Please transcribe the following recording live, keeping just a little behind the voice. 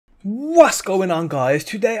What's going on, guys?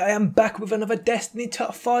 Today I am back with another Destiny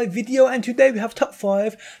top 5 video, and today we have top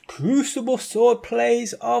 5 Crucible sword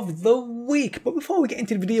plays of the week. But before we get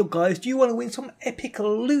into the video, guys, do you want to win some epic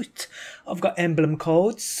loot? I've got emblem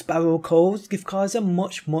codes, sparrow codes, gift cards and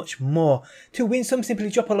much more. To win some,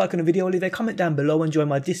 simply drop a like on the video, leave a comment down below and join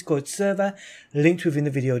my Discord server, linked within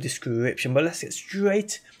the video description. But let's get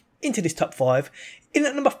straight into this top 5. In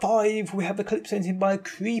at number 5, we have a clip sent in by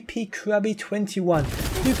Creepy Krabby 21,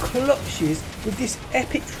 who clutches with this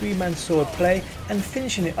epic 3-man sword play and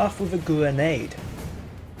finishing it off with a grenade.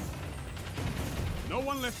 No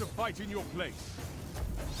one left to fight in your place.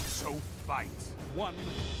 So fight. 1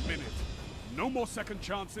 minute. No more second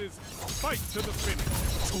chances. Fight to the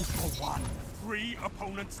finish. 2 for 1. 3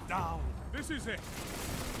 opponents down. This is it.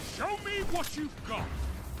 Show me what you've got.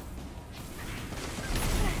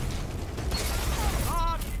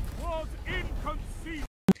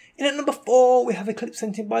 In at number 4, we have a clip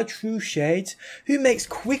sent in by True Shades, who makes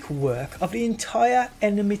quick work of the entire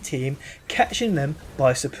enemy team, catching them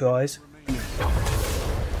by surprise.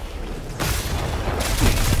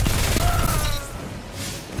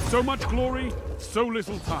 So much glory, so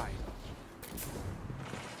little time.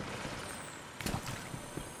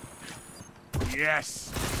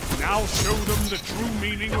 Yes, now show them the true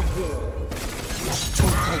meaning of war. 2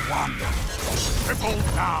 for 1. Triple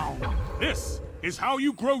down. This is how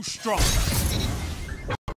you grow strong.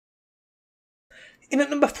 In at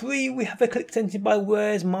number 3, we have a clip sent in by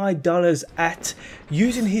Where's My Dollars At,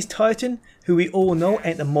 using his Titan, who we all know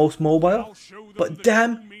ain't the most mobile, but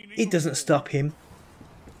damn, it doesn't stop him.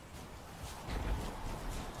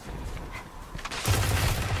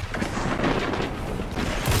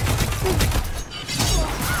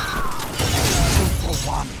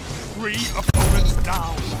 Three opponents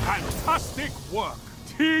down. Fantastic work.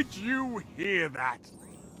 Did you hear that?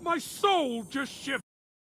 My soul just shifted.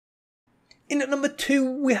 In at number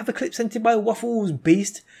 2, we have a clip sent in by Waffles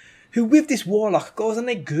Beast, who with this Warlock goes on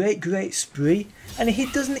a great spree, and he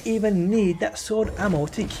doesn't even need that sword ammo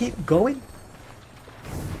to keep going.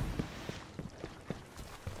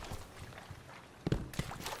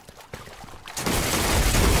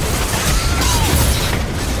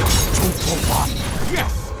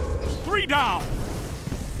 Yes! 3 down!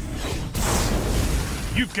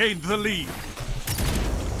 You've gained the lead.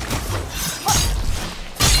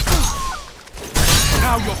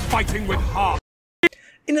 Now you're fighting with heart.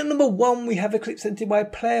 In at number 1, we have a clip sent in by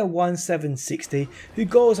Player 1760, who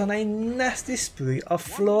goes on a nasty spree of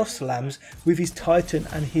floor slams with his Titan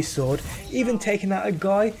and his sword, even taking out a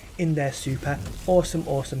guy in their super. Awesome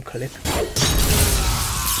clip.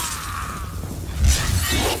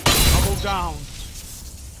 Double down.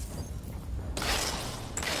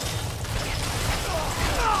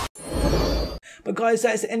 But guys,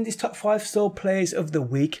 that is the end of this top 5 sword plays of the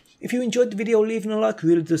week. If you enjoyed the video, leaving a like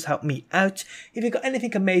really does help me out. If you've got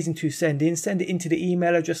anything amazing to send in, send it into the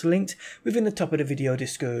email address linked within the top of the video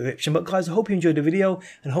description. But guys, I hope you enjoyed the video,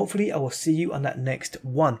 and hopefully I will see you on that next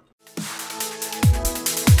one.